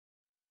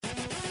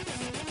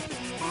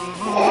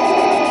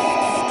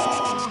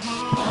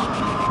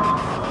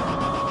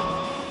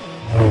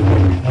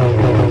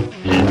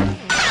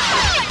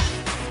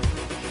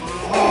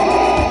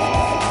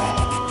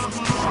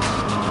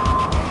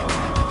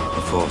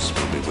Force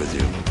will be with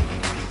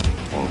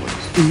you,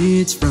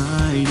 always. It's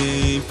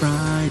Friday,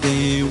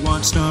 Friday,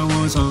 watch Star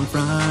Wars on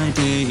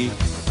Friday.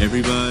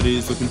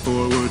 Everybody's looking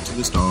forward to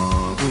the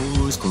Star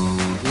Wars,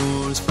 Clone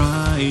Wars.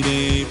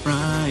 Friday,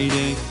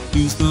 Friday,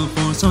 use the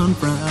Force on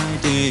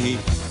Friday.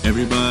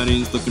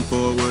 Everybody's looking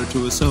forward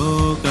to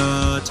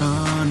Ahsoka,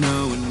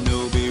 Tano, and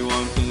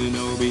Obi-Wan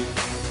Kenobi,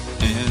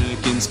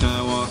 Anakin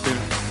Skywalker.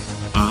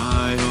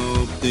 I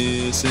hope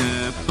this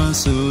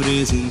episode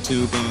isn't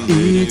too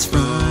political. It's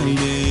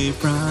Friday,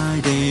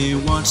 Friday,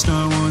 watch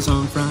Star Wars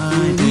on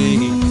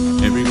Friday.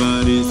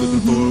 Everybody's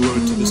looking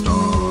forward to the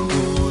Star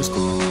Wars,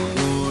 Clone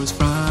Wars.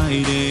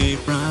 Friday,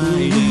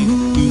 Friday,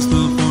 use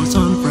the Force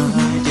on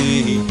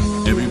Friday.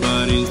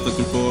 Everybody's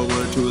looking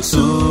forward to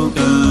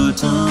Ahsoka,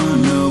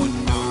 Tano,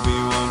 and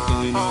Obi-Wan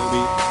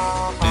Kenobi,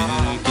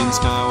 Anakin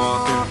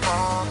Skywalker.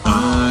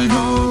 I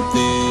hope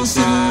this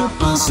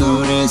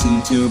episode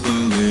isn't too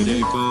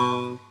political.